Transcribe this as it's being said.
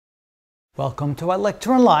Welcome to our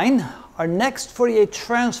lecture online. Our next Fourier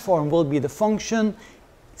transform will be the function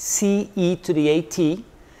ce to the at.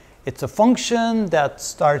 It's a function that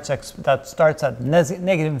starts at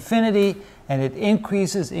negative infinity, and it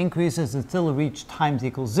increases until it reaches times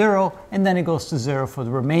equals 0, and then it goes to 0 for the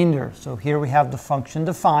remainder. So here we have the function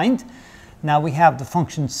defined. Now we have the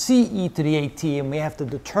function ce to the at, and we have to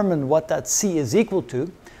determine what that c is equal to.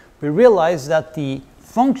 We realize that the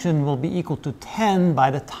function will be equal to 10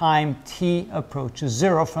 by the time t approaches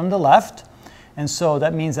 0 from the left. And so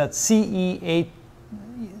that means that ce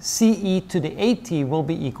to the at will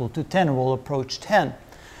be equal to 10, will approach 10.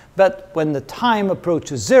 But when the time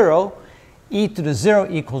approaches 0, e to the 0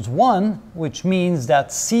 equals 1, which means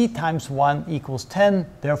that c times 1 equals 10,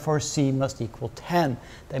 therefore c must equal 10.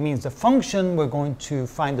 That means the function we're going to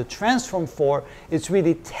find the transform for is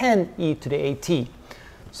really 10e to the at.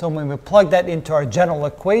 So when we plug that into our general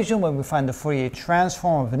equation, when we find the Fourier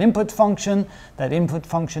transform of an input function, that input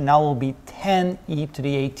function now will be 10e to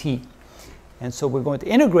the at. And so we're going to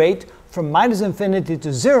integrate from minus infinity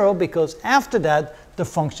to 0, because after that, the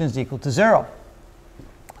function is equal to 0.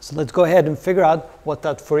 So let's go ahead and figure out what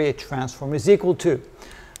that Fourier transform is equal to.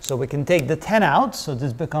 So we can take the 10 out, so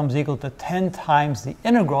this becomes equal to 10 times the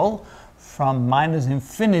integral from minus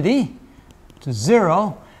infinity to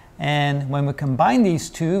 0. And when we combine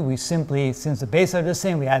these two, we simply, since the bases are the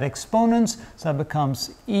same, we add exponents. So that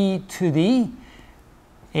becomes e to the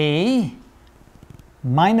a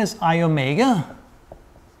minus I omega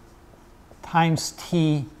times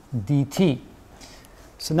t dt.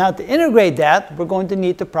 So now to integrate that, we're going to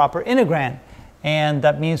need the proper integrand. And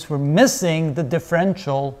that means we're missing the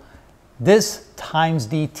differential this times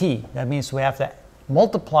dt. That means we have to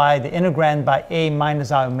multiply the integrand by a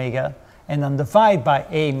minus I omega, and then divide by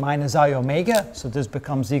a minus I omega. So this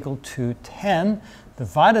becomes equal to 10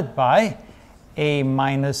 divided by a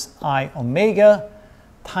minus I omega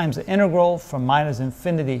times the integral from minus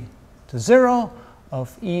infinity to 0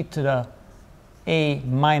 of e to the a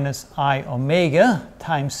minus I omega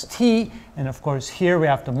times t. And of course here we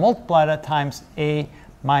have to multiply that times a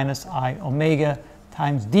minus I omega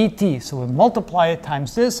times dt. So we multiply it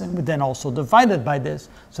times this, and we then also divide it by this.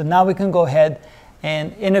 So now we can go ahead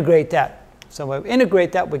and integrate that. So when we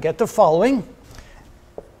integrate that, we get the following.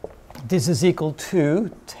 This is equal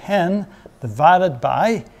to 10 divided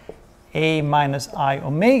by a minus I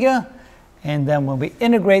omega. And then when we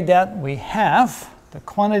integrate that, we have the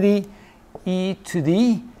quantity e to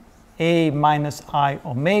the a minus I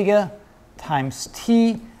omega times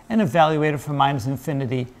t, and evaluate it from minus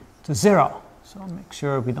infinity to 0. So make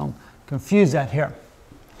sure we don't confuse that here.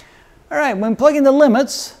 All right, when plugging the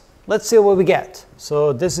limits, let's see what we get.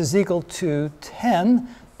 So this is equal to 10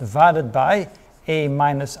 divided by a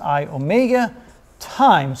minus I omega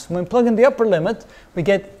times, when we plug in the upper limit, we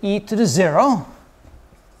get e to the 0.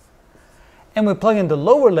 And we plug in the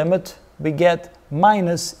lower limit, we get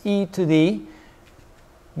minus e to the,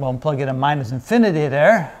 well, plug in a minus infinity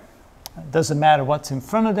there. It doesn't matter what's in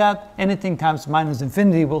front of that. Anything times minus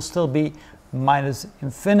infinity will still be minus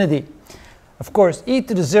infinity. Of course, e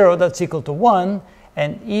to the 0, that's equal to 1.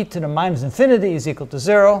 And e to the minus infinity is equal to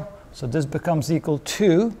 0. So this becomes equal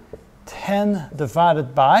to 10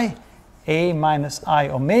 divided by a minus I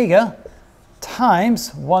omega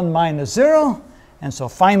times 1 minus 0. And so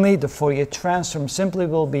finally, the Fourier transform simply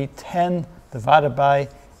will be 10 divided by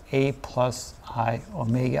a plus I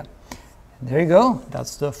omega. And there you go.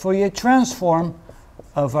 That's the Fourier transform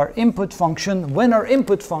of our input function when our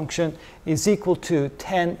input function is equal to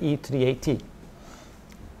 10e to the at.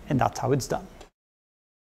 And that's how it's done.